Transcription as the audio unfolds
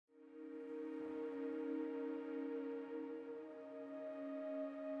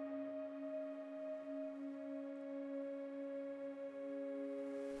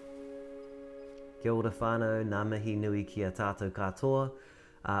Kia ora whānau, ngā mihi nui ki a tātou katoa.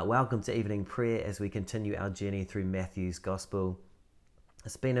 Welcome to evening prayer as we continue our journey through Matthew's Gospel.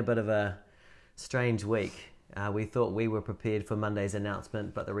 It's been a bit of a strange week. We thought we were prepared for Monday's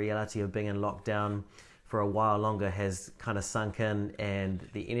announcement, but the reality of being in lockdown for a while longer has kind of sunk in, and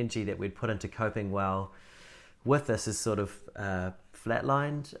the energy that we'd put into coping well with this is sort of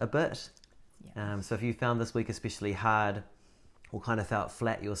flatlined a bit. So if you found this week especially hard, or kind of felt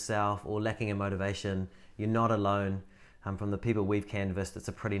flat yourself or lacking in motivation, you're not alone. From the people we've canvassed, it's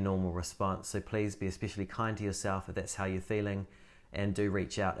a pretty normal response. So please be especially kind to yourself if that's how you're feeling, and do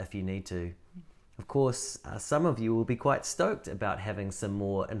reach out if you need to. Of course, some of you will be quite stoked about having some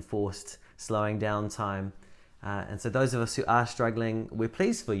more enforced slowing down time. And so those of us who are struggling, we're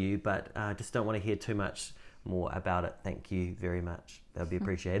pleased for you, but just don't want to hear too much more about it. Thank you very much. That would be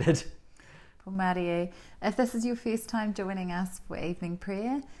appreciated. Well, Marie, if this is your first time joining us for evening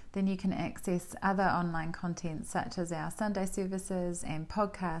prayer, then you can access other online content such as our Sunday services and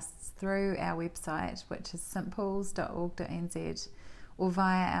podcasts through our website, which is stpauls.org.nz, or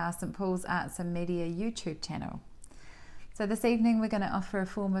via our St Paul's Arts and Media YouTube channel. So this evening we're going to offer a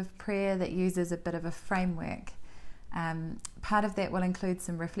form of prayer that uses a bit of a framework. Part of that will include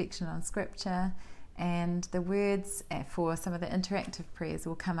some reflection on scripture, and the words for some of the interactive prayers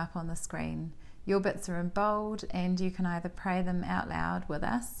will come up on the screen. Your bits are in bold, and you can either pray them out loud with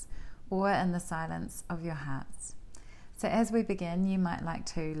us or in the silence of your hearts. So as we begin, you might like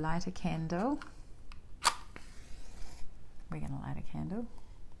to light a candle. We're going to light a candle.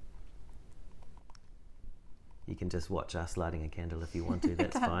 You can just watch us lighting a candle if you want to,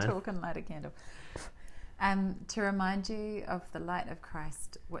 that's Can't fine. talk and light a candle. To remind you of the light of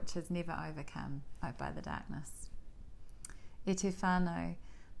Christ, which is never overcome by the darkness. E te whānau,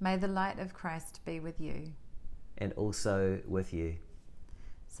 may the light of Christ be with you. And also with you.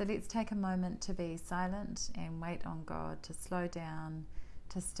 So let's take a moment to be silent and wait on God to slow down,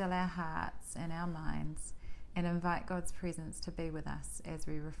 to still our hearts and our minds, and invite God's presence to be with us as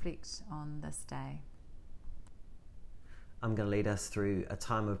we reflect on this day. I'm going to lead us through a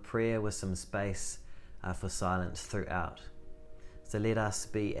time of prayer with some space for silence throughout. So let us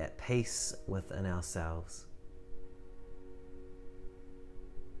be at peace within ourselves.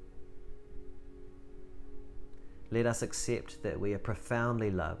 Let us accept that we are profoundly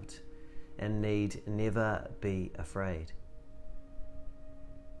loved and need never be afraid.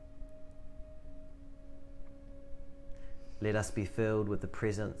 Let us be filled with the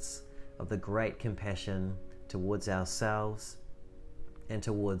presence of the great compassion towards ourselves and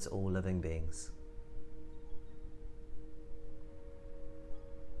towards all living beings.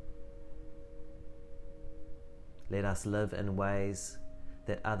 Let us live in ways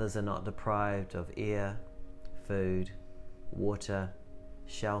that others are not deprived of air, food, water,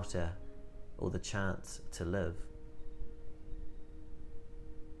 shelter, or the chance to live.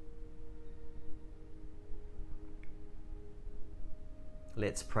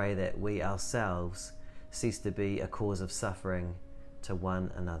 Let's pray that we ourselves cease to be a cause of suffering to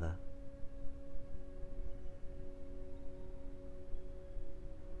one another.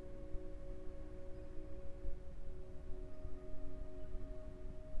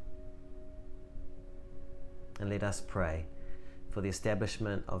 And let us pray for the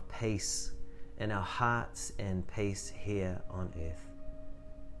establishment of peace in our hearts and peace here on earth.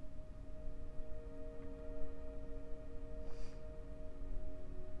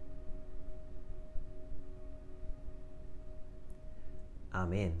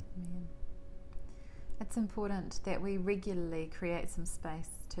 Amen. Amen. It's important that we regularly create some space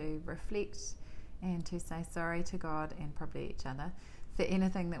to reflect and to say sorry to God and probably each other for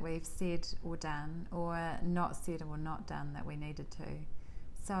anything that we've said or done, or not said or not done that we needed to.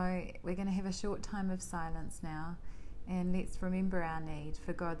 So we're going to have a short time of silence now, and let's remember our need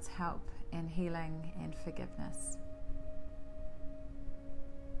for God's help and healing and forgiveness.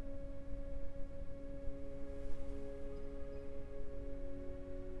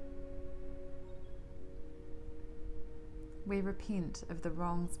 We repent of the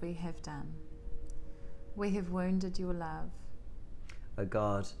wrongs we have done. We have wounded your love. O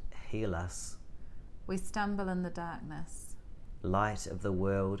God, heal us. We stumble in the darkness. Light of the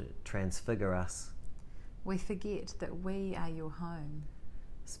world, transfigure us. We forget that we are your home.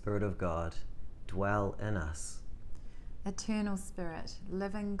 Spirit of God, dwell in us. Eternal Spirit,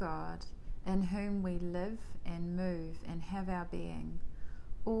 living God, in whom we live and move and have our being,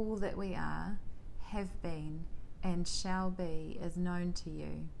 all that we are, have been, and shall be is known to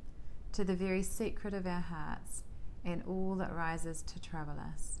you, to the very secret of our hearts, and all that rises to trouble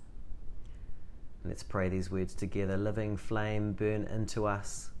us. Let's pray these words together. Living flame, burn into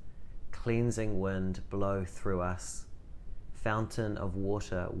us, cleansing wind blow through us, fountain of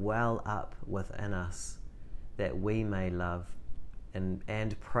water well up within us, that we may love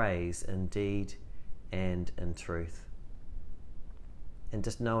and praise in deed and in truth. And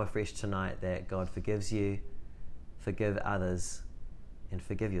just know afresh tonight that God forgives you, forgive others, and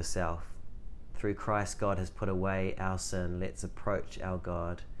forgive yourself. Through Christ, God has put away our sin. Let's approach our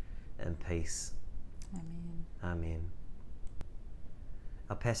God in peace. Amen. Amen.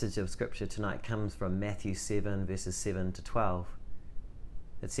 Our passage of scripture tonight comes from Matthew 7, verses 7 to 12.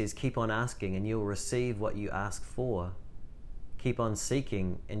 It says, "Keep on asking and you will receive what you ask for. Keep on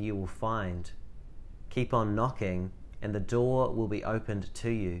seeking and you will find. Keep on knocking and the door will be opened to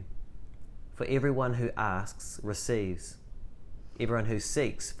you. For everyone who asks receives. Everyone who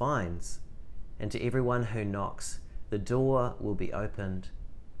seeks finds. And to everyone who knocks, the door will be opened.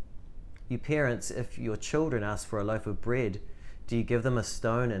 You parents, if your children ask for a loaf of bread, do you give them a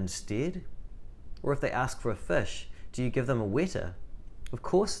stone instead? Or if they ask for a fish, do you give them a weta? Of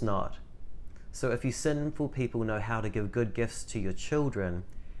course not. So if you sinful people know how to give good gifts to your children,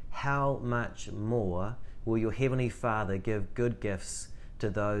 how much more will your heavenly Father give good gifts to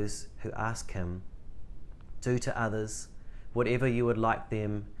those who ask him? Do to others whatever you would like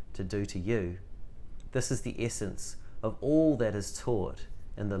them to do to you. This is the essence of all that is taught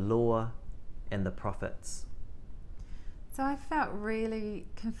in the law and the prophets." So I felt really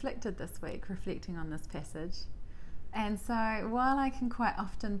conflicted this week reflecting on this passage. And so while I can quite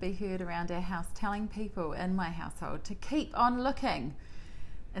often be heard around our house telling people in my household to keep on looking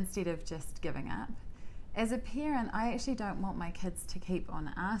instead of just giving up, as a parent, I actually don't want my kids to keep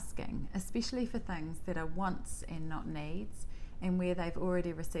on asking, especially for things that are wants and not needs, and where they've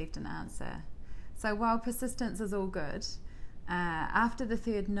already received an answer. So while persistence is all good, after the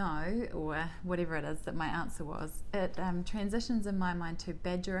third no, or whatever it is that my answer was, it transitions in my mind to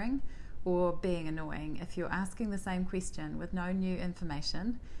badgering or being annoying if you're asking the same question with no new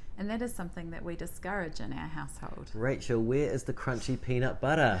information, and that is something that we discourage in our household. Rachel, where is the crunchy peanut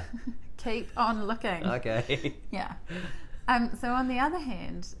butter? Keep on looking. Okay. Yeah. So on the other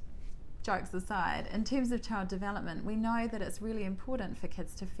hand, jokes aside, in terms of child development, we know that it's really important for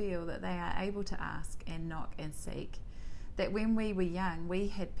kids to feel that they are able to ask and knock and seek. That when we were young, we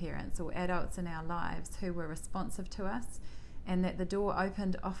had parents or adults in our lives who were responsive to us, and that the door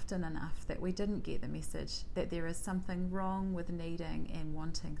opened often enough that we didn't get the message that there is something wrong with needing and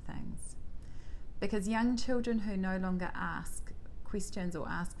wanting things. Because young children who no longer ask questions or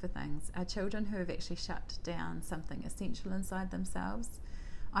ask for things are children who have actually shut down something essential inside themselves,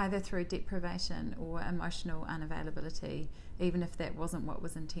 either through deprivation or emotional unavailability, even if that wasn't what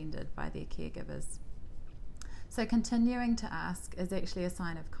was intended by their caregivers. So continuing to ask is actually a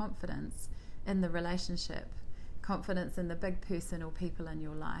sign of confidence in the relationship, confidence in the big person or people in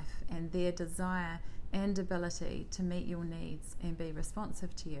your life and their desire and ability to meet your needs and be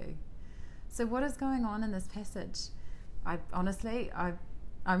responsive to you. So what is going on in this passage?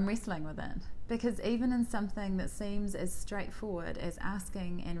 I'm wrestling with it, because even in something that seems as straightforward as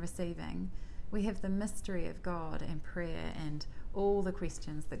asking and receiving, we have the mystery of God and prayer and all the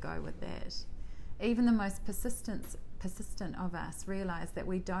questions that go with that. Even the most persistent of us realize that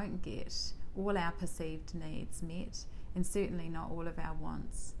we don't get all our perceived needs met, and certainly not all of our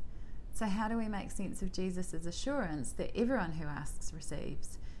wants. So how do we make sense of Jesus' assurance that everyone who asks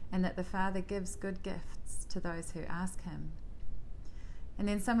receives, and that the Father gives good gifts to those who ask him? And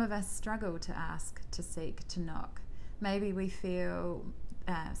then some of us struggle to ask, to seek, to knock. Maybe we feel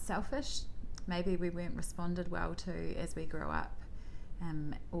selfish, maybe we weren't responded well to as we grow up,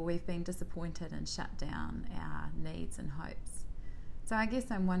 or we've been disappointed and shut down our needs and hopes. So I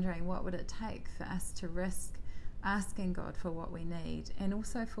guess I'm wondering, what would it take for us to risk asking God for what we need and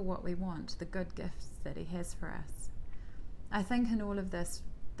also for what we want, the good gifts that he has for us? I think in all of this,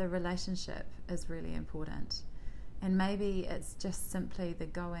 the relationship is really important. And maybe it's just simply the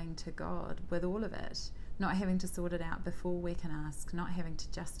going to God with all of it, not having to sort it out before we can ask, not having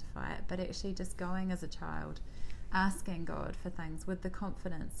to justify it, but actually just going as a child, asking God for things with the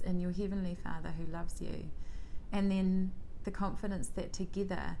confidence in your Heavenly Father who loves you. And then the confidence that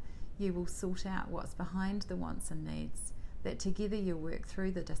together you will sort out what's behind the wants and needs, that together you'll work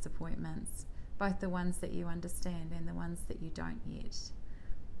through the disappointments, both the ones that you understand and the ones that you don't yet.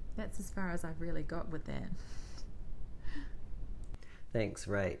 That's as far as I've really got with that. Thanks,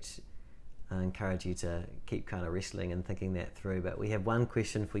 Rach. I encourage you to keep kind of wrestling and thinking that through, but we have one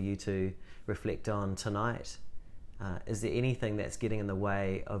question for you to reflect on tonight. Is there anything that's getting in the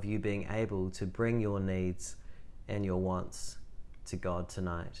way of you being able to bring your needs and your wants to God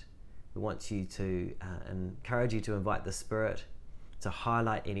tonight? We want you to encourage you to invite the Spirit to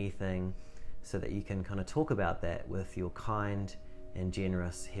highlight anything so that you can kind of talk about that with your kind and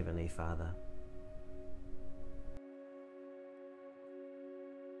generous Heavenly Father.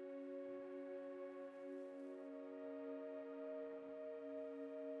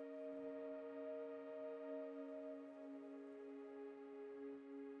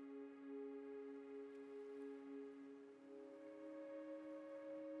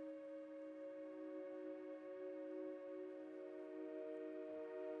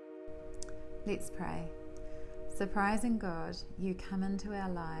 Let's pray. Surprising God, you come into our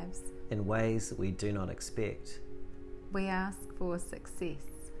lives in ways that we do not expect, We ask for success.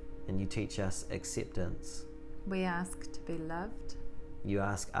 and you teach us acceptance. We ask to be loved. You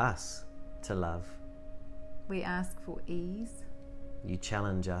ask us to love. We ask for ease. You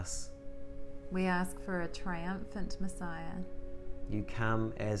challenge us. We ask for a triumphant Messiah. You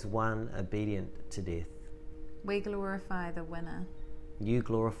come as one obedient to death. We glorify the winner. You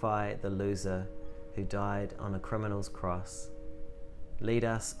glorify the loser who died on a criminal's cross. Lead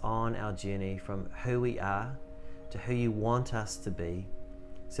us on our journey from who we are to who you want us to be,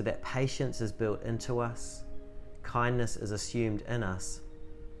 so that patience is built into us, kindness is assumed in us,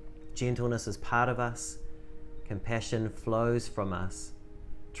 gentleness is part of us, compassion flows from us,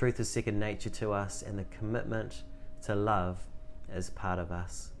 truth is second nature to us, and the commitment to love is part of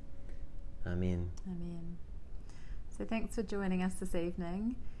us. Amen. Amen. So thanks for joining us this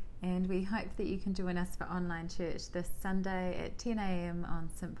evening, and we hope that you can join us for online church this Sunday at 10 a.m. on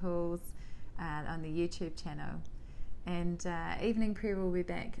St. Paul's on the YouTube channel. And evening prayer will be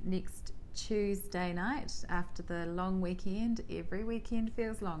back next Tuesday night after the long weekend. Every weekend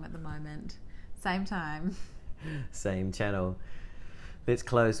feels long at the moment. Same time. Same channel. Let's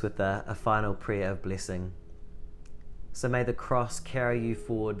close with a final prayer of blessing. So may the cross carry you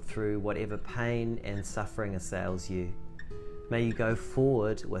forward through whatever pain and suffering assails you. May you go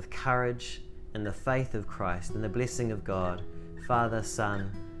forward with courage in the faith of Christ, and the blessing of God, Father,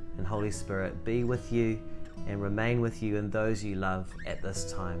 Son, and Holy Spirit be with you and remain with you and those you love at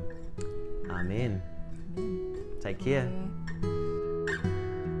this time. Amen. Take care.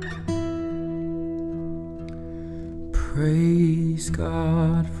 Praise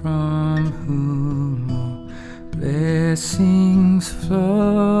God from whom all blessings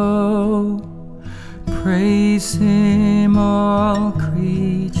flow. Praise Him, all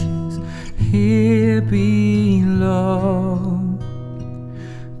creatures here below.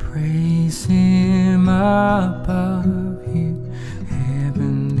 Praise Him above you,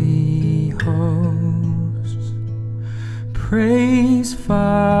 heavenly hosts. Praise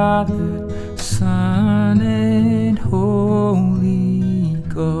Father, Son, and Holy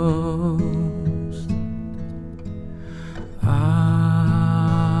Ghost.